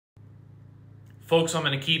Folks, I'm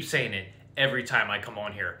going to keep saying it every time I come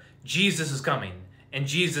on here. Jesus is coming, and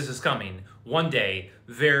Jesus is coming one day,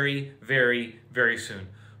 very, very, very soon.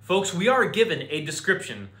 Folks, we are given a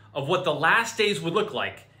description of what the last days would look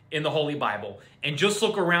like in the Holy Bible. And just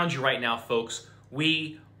look around you right now, folks.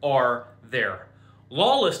 We are there.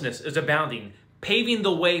 Lawlessness is abounding, paving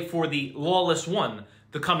the way for the lawless one,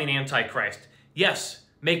 the coming Antichrist. Yes,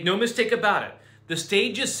 make no mistake about it. The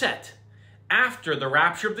stage is set after the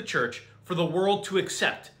rapture of the church for the world to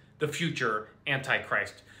accept the future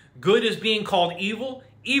Antichrist. Good is being called evil.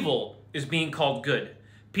 Evil is being called good.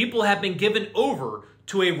 People have been given over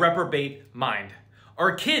to a reprobate mind.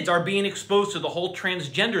 Our kids are being exposed to the whole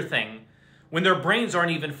transgender thing when their brains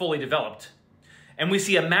aren't even fully developed. And we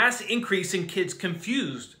see a mass increase in kids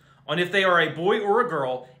confused on if they are a boy or a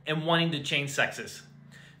girl and wanting to change sexes.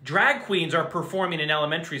 Drag queens are performing in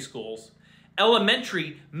elementary schools.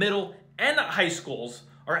 Elementary, middle, and high schools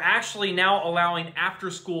are actually now allowing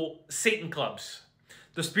after-school Satan clubs.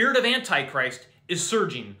 The spirit of Antichrist is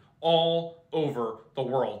surging all over the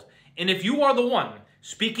world. And if you are the one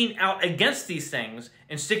speaking out against these things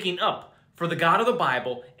and sticking up for the God of the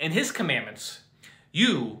Bible and his commandments,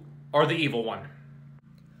 you are the evil one.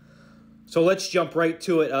 So let's jump right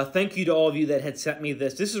to it. Thank you to all of you that had sent me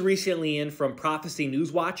this. This is recently in from Prophecy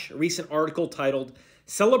Newswatch, a recent article titled,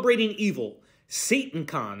 "Celebrating Evil,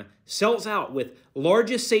 SatanCon Sells Out with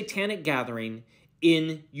Largest Satanic Gathering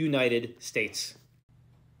in United States."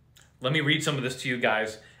 Let me read some of this to you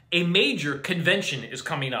guys. A major convention is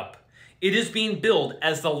coming up. It is being billed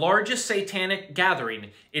as the largest satanic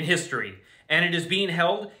gathering in history, and it is being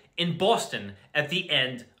held in Boston at the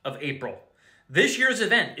end of April. This year's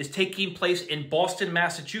event is taking place in Boston,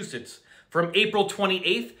 Massachusetts from April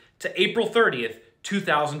 28th to April 30th,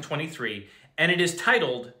 2023, and it is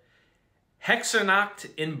titled Hexernacht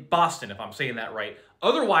in Boston, if I'm saying that right,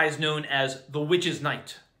 otherwise known as the Witch's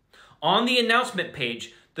Night. On the announcement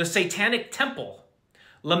page, the Satanic Temple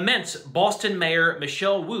laments Boston Mayor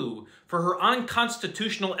Michelle Wu for her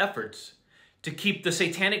unconstitutional efforts to keep the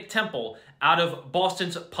Satanic Temple out of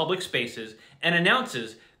Boston's public spaces and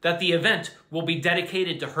announces that the event will be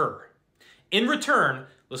dedicated to her. In return,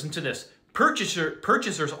 listen to this,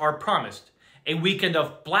 purchasers are promised a weekend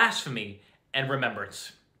of blasphemy and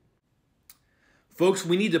remembrance. Folks,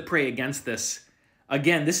 we need to pray against this.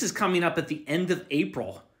 Again, this is coming up at the end of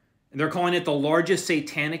April, and they're calling it the largest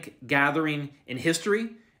satanic gathering in history,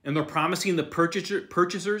 and they're promising the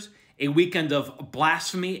purchasers a weekend of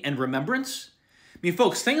blasphemy and remembrance. I mean,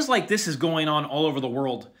 folks, things like this is going on all over the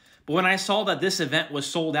world. But when I saw that this event was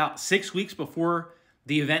sold out 6 weeks before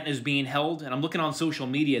the event is being held, and I'm looking on social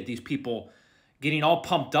media at these people getting all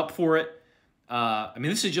pumped up for it, I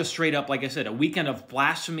mean, this is just straight up, like I said, a weekend of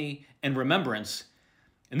blasphemy and remembrance.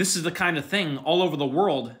 And this is the kind of thing all over the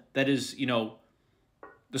world that is, you know,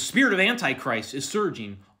 the spirit of Antichrist is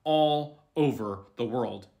surging all over the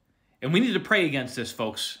world. And we need to pray against this,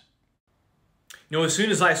 folks. You know, as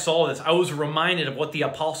soon as I saw this, I was reminded of what the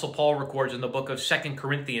Apostle Paul records in the book of 2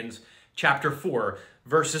 Corinthians chapter 4,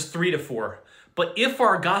 verses 3 to 4. But if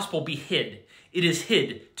our gospel be hid, it is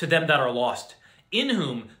hid to them that are lost, in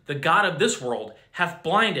whom the God of this world hath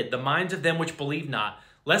blinded the minds of them which believe not,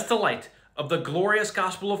 lest the light of the glorious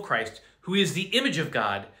gospel of Christ, who is the image of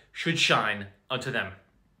God, should shine unto them.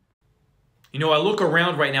 You know, I look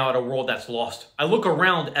around right now at a world that's lost. I look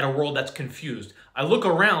around at a world that's confused. I look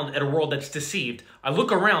around at a world that's deceived. I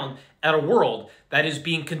look around at a world that is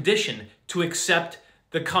being conditioned to accept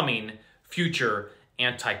the coming future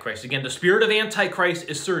Antichrist. Again, the spirit of Antichrist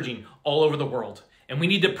is surging all over the world. And we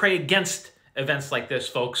need to pray against events like this,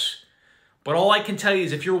 folks. But all I can tell you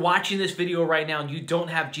is if you're watching this video right now and you don't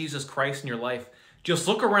have Jesus Christ in your life, just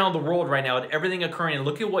look around the world right now at everything occurring and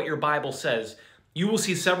look at what your Bible says. You will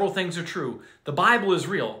see several things are true. The Bible is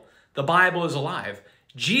real. The Bible is alive.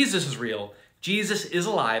 Jesus is real. Jesus is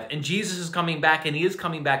alive. And Jesus is coming back, and he is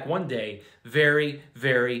coming back one day very,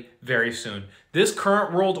 very, very soon. This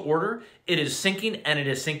current world order, it is sinking, and it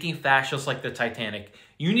is sinking fast, just like the Titanic.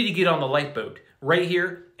 You need to get on the lifeboat right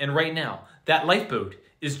here and right now. That lifeboat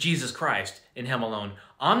is Jesus Christ and him alone.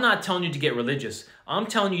 I'm not telling you to get religious. I'm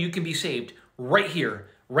telling you can be saved right here,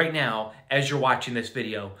 right now, as you're watching this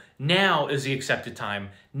video. Now is the accepted time.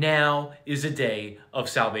 Now is the day of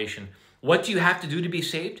salvation. What do you have to do to be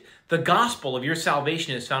saved? The gospel of your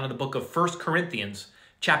salvation is found in the book of 1 Corinthians,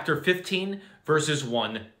 chapter 15, verses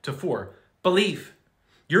 1 to 4. Believe.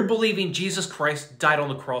 You're believing Jesus Christ died on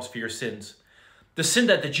the cross for your sins. The sin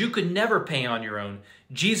that you could never pay on your own.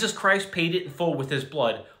 Jesus Christ paid it in full with his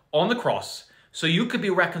blood on the cross so you could be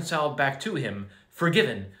reconciled back to him,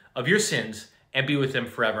 forgiven of your sins, and be with him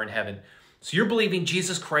forever in heaven. So you're believing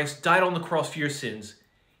Jesus Christ died on the cross for your sins.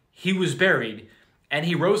 He was buried and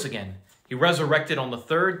he rose again. He resurrected on the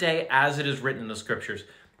third day as it is written in the scriptures.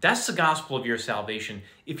 That's the gospel of your salvation.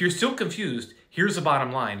 If you're still confused, here's the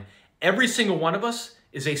bottom line. Every single one of us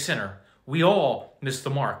is a sinner. We all miss the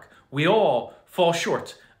mark. We all fall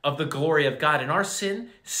short of the glory of God. And our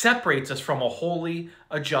sin separates us from a holy,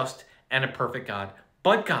 a just, and a perfect God.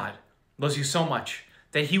 But God loves you so much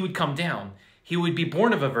that he would come down. He would be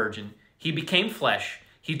born of a virgin. He became flesh.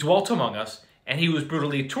 He dwelt among us. And he was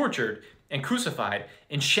brutally tortured and crucified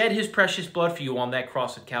and shed his precious blood for you on that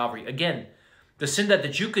cross at Calvary. Again, the sin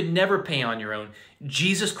that you could never pay on your own,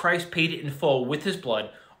 Jesus Christ paid it in full with his blood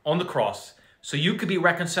on the cross so you could be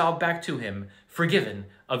reconciled back to him, forgiven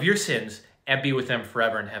of your sins, and be with him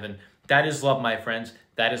forever in heaven. That is love, my friends.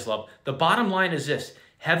 That is love. The bottom line is this.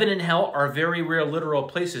 Heaven and hell are very real, literal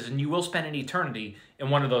places, and you will spend an eternity in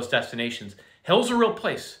one of those destinations. Hell's a real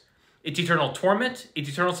place. It's eternal torment. It's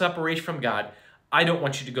eternal separation from God. I don't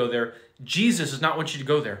want you to go there. Jesus does not want you to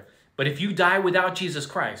go there. But if you die without Jesus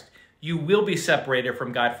Christ, you will be separated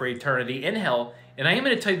from God for eternity in hell. And I am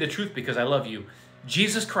going to tell you the truth because I love you.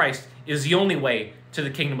 Jesus Christ is the only way to the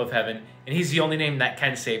kingdom of heaven, and he's the only name that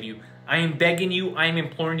can save you. I am begging you, I am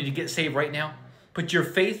imploring you to get saved right now. Put your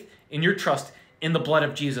faith and your trust in the blood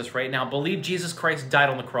of Jesus right now. Believe Jesus Christ died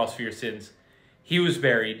on the cross for your sins. He was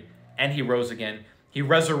buried, and he rose again. He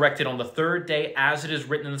resurrected on the third day as it is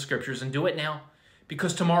written in the scriptures, and do it now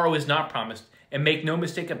because tomorrow is not promised. And make no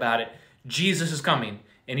mistake about it, Jesus is coming,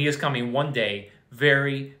 and he is coming one day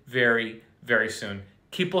very, very, very soon.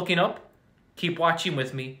 Keep looking up, keep watching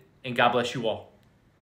with me, and God bless you all.